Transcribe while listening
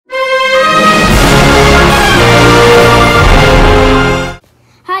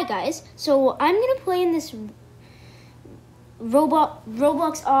So I'm gonna play in this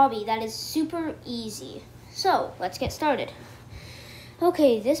Roblox Obby that is super easy. So let's get started.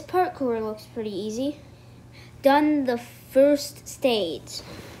 Okay, this parkour looks pretty easy. Done the first stage.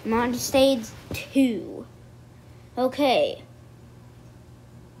 I'm on to stage 2. Okay.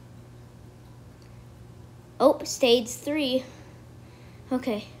 Oh, stage 3.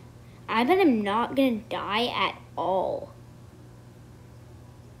 Okay. I bet I'm not gonna die at all.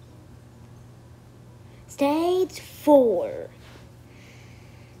 Stage 4.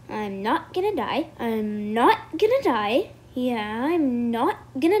 I'm not gonna die. I'm not gonna die. Yeah, I'm not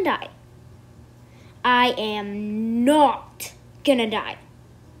gonna die. I am not gonna die.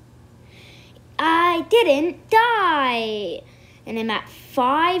 I didn't die. And I'm at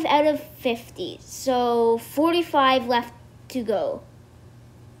 5 out of 50. So 45 left to go.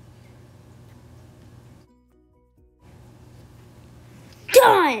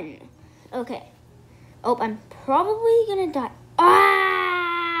 Done! Okay. Oh, I'm probably gonna die.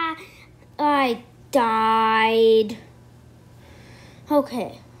 Ah! I died.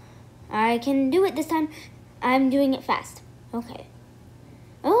 Okay. I can do it this time. I'm doing it fast. Okay.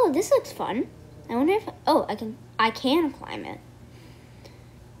 Oh, this looks fun. I wonder if I can climb it.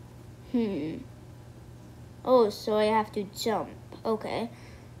 Oh, so I have to jump. Okay.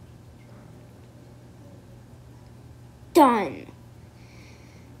 Done.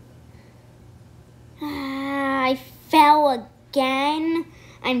 I fell again.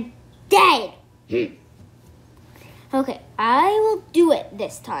 I'm dead. Okay, I will do it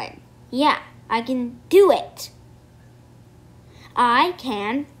this time. Yeah, I can do it. I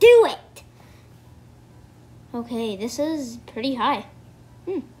can do it. Okay, this is pretty high.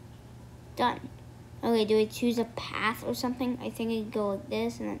 Done. Okay, do I choose a path or something? I think I go like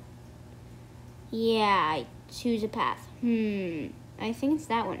this and then... Yeah, I choose a path. I think it's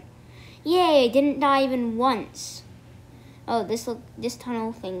that one. Yay, I didn't die even once. Oh, this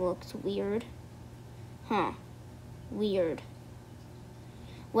tunnel thing looks weird. Huh. Weird.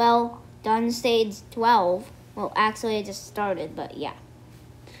 Well, done stage 12. Well, actually I just started, but yeah.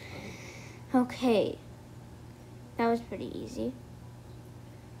 Okay. That was pretty easy.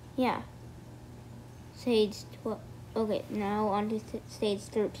 Yeah. Stage 12. Okay, now on to stage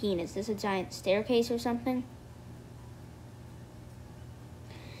 13. Is this a giant staircase or something?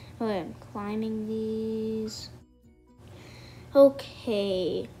 Okay, I'm climbing these.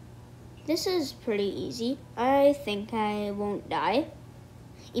 Okay. This is pretty easy. I think I won't die.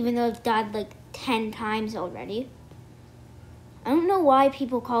 Even though I've died like 10 times already. I don't know why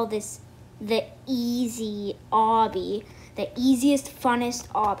people call this the easy obby. The easiest, funnest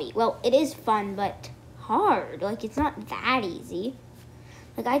obby. Well, it is fun, but hard. Like, it's not that easy.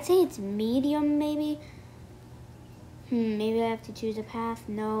 Like, I'd say it's medium, maybe. Maybe I have to choose a path.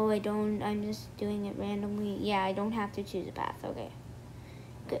 No, I don't. I'm just doing it randomly. Yeah, I don't have to choose a path. Okay.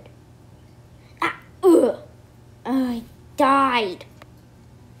 Good. I died.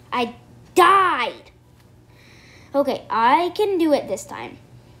 I died. Okay, I can do it this time.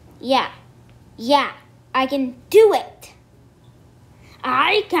 Yeah, I can do it.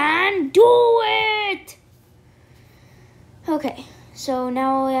 I can do it. Okay, so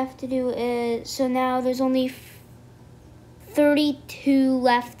now all I have to do is, so now there's only 32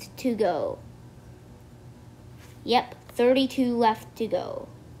 left to go. Yep, 32 left to go.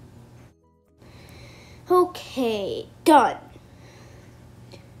 Okay, done.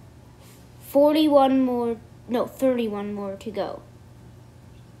 31 more to go.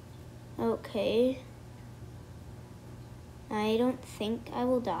 Okay. I don't think I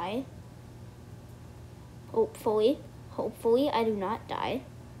will die. Hopefully I do not die.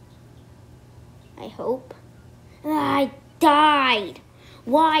 I hope. I died.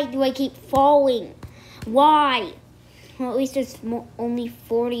 Why do I keep falling? Why? Well, at least there's only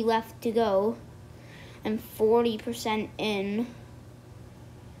 40 left to go. I'm 40% in.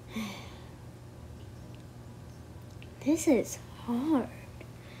 This is hard.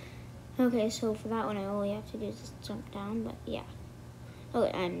 Okay, so for that one, I only have to do is just jump down, but yeah.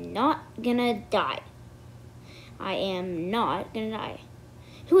 Okay, I'm not gonna die. I am not gonna die.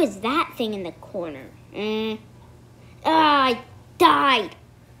 Who is that thing in the corner? I died.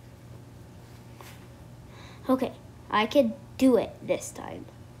 Okay, I could do it this time.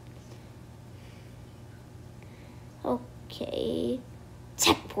 Okay,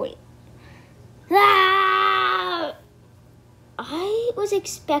 checkpoint. I was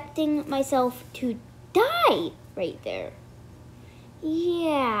expecting myself to die right there.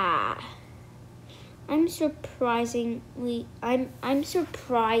 Yeah. I'm surprised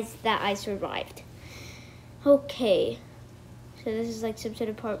that I survived. Okay. So this is like some sort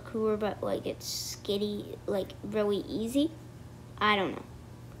of parkour, but like it's skitty, like really easy. I don't know.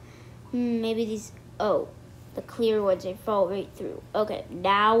 Maybe these, oh, the clear ones, I fall right through. Okay,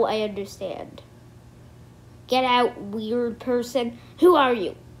 now I understand. Get out, weird person. Who are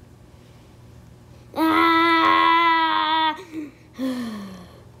you? Ah!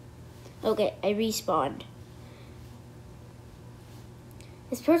 Okay, I respawned.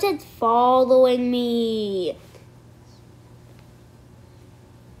 This person's following me.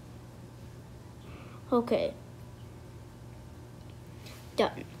 Okay.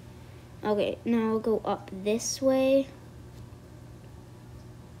 Done. Okay, now I'll go up this way.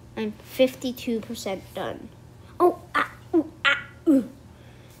 I'm 52% done. Oh, ah, ooh, ah, ooh.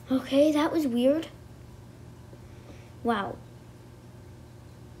 Okay, that was weird. Wow.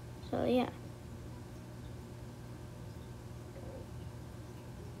 So, yeah.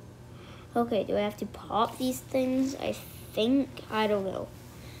 Okay, do I have to pop these things? I think. I don't know.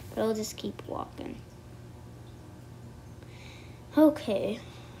 But I'll just keep walking. Okay.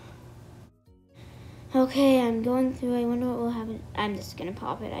 Okay, I'm going through. I wonder what will happen. I'm just gonna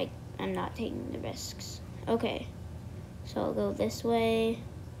pop it. I'm not taking the risks. Okay. So I'll go this way.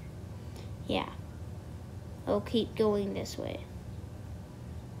 Yeah. I'll keep going this way.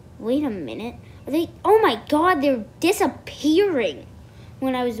 Wait a minute. Are they? Oh my God, they're disappearing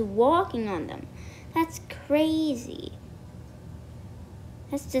when I was walking on them. That's crazy.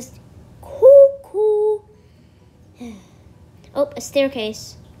 That's just cool. Oh, a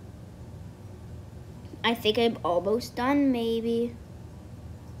staircase. I think I'm almost done, maybe.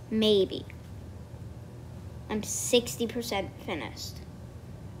 Maybe. I'm 60% finished.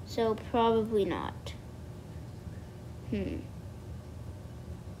 So probably not.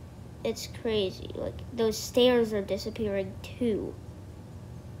 It's crazy. Like, those stairs are disappearing too.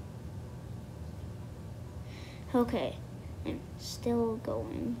 Okay. I'm still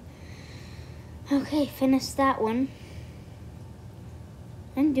going. Okay, finished that one.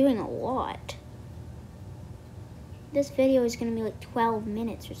 I'm doing a lot. This video is gonna be like 12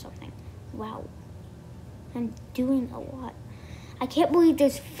 minutes or something. Wow. I'm doing a lot. I can't believe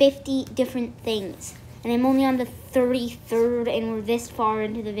there's 50 different things. And I'm only on the 33rd and we're this far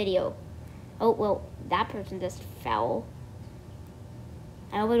into the video. Oh, well, that person just fell.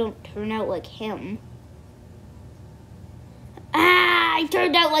 I hope I don't turn out like him. Ah, I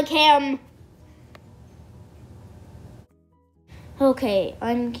turned out like him. Okay,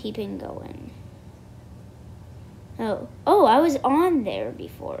 I'm keeping going. Oh, I was on there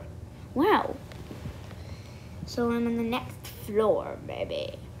before. Wow. So I'm on the next floor,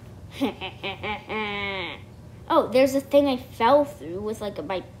 baby. Oh, there's a thing I fell through with like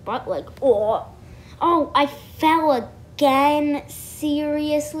my butt, like, oh, I fell again.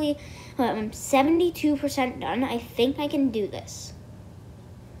 Seriously? I'm 72% done. I think I can do this.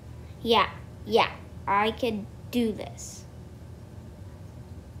 Yeah, I can do this.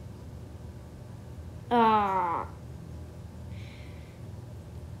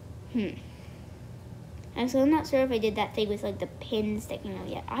 Actually, I'm not sure if I did that thing with like the pin sticking out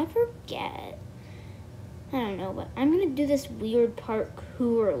yet. I forget. I don't know, but I'm gonna do this weird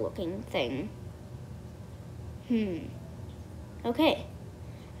parkour looking thing. Okay.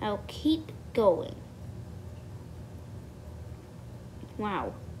 I'll keep going.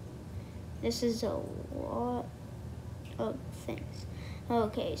 Wow. This is a lot of things.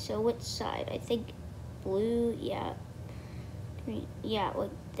 Okay, so which side? I think blue, yeah. Green, yeah,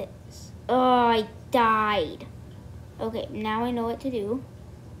 like this. Oh, I died. Okay, now I know what to do.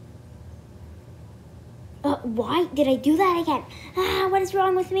 Why did I do that again? What is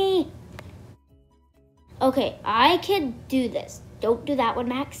wrong with me? Okay, I can do this. Don't do that one,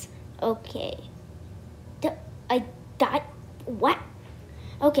 Max. Okay. I died. What?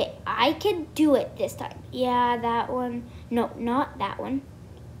 Okay, I can do it this time. Yeah, that one. No, not that one.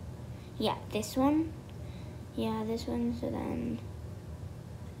 Yeah, this one. Yeah, this one. So then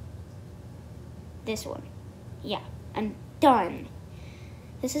this one. Yeah, I'm done.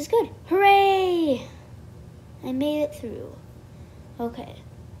 This is good. Hooray! I made it through. Okay.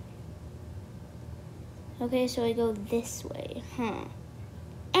 Okay, so I go this way,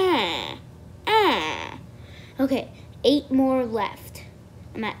 Okay, 8 more left.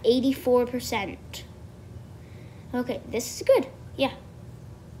 I'm at 84%. Okay, this is good. Yeah.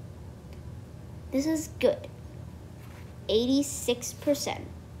 This is good. 86%.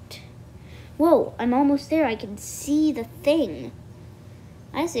 Whoa, I'm almost there. I can see the thing.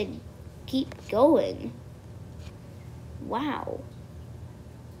 I said keep going. Wow.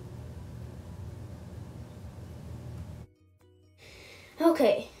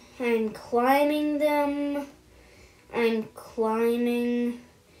 Okay, I'm climbing them. I'm climbing.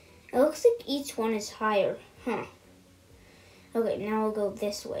 It looks like each one is higher. Huh. Okay, now I'll go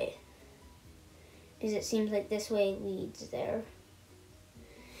this way. Because it seems like this way leads there.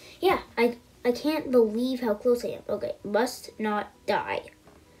 Yeah, I can't believe how close I am. Okay, must not die.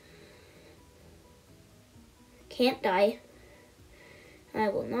 Can't die. I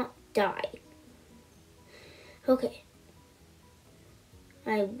will not die. Okay.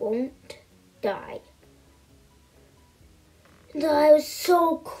 I won't die. I was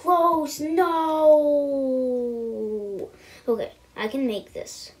so close. No. Okay, I can make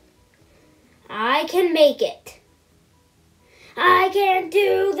this. I can make it. I can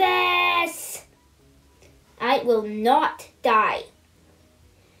do this. I will not die.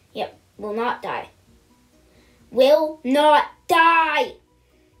 Yep, will not die. Will not die.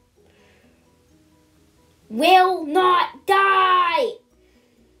 Will not die.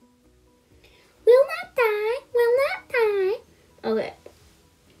 Will not die. Will not die. Okay,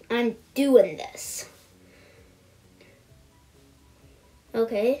 I'm doing this.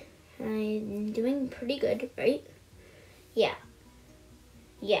 Okay, I'm doing pretty good, right? Yeah.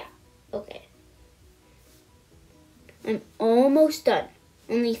 Yeah, okay. I'm almost done.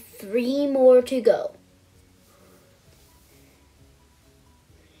 Only 3 more to go.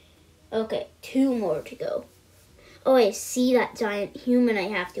 Okay, 2 more to go. Oh, I see that giant human I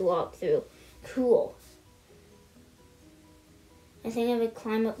have to walk through. Cool. I think I would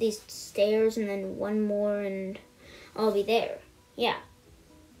climb up these stairs and then 1 more and I'll be there. Yeah.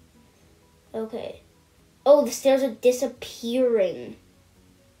 Okay. Oh, the stairs are disappearing.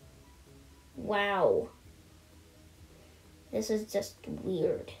 Wow. This is just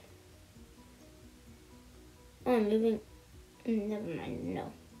weird. Oh, I'm moving. Never mind,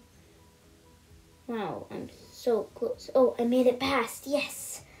 no. Wow, I'm so close. Oh, I made it past.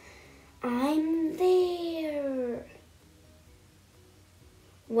 Yes. I'm there.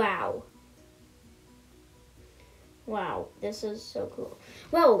 Wow. Wow, this is so cool.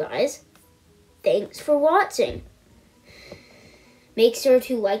 Well, guys, thanks for watching. Make sure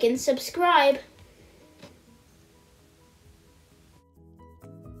to like and subscribe.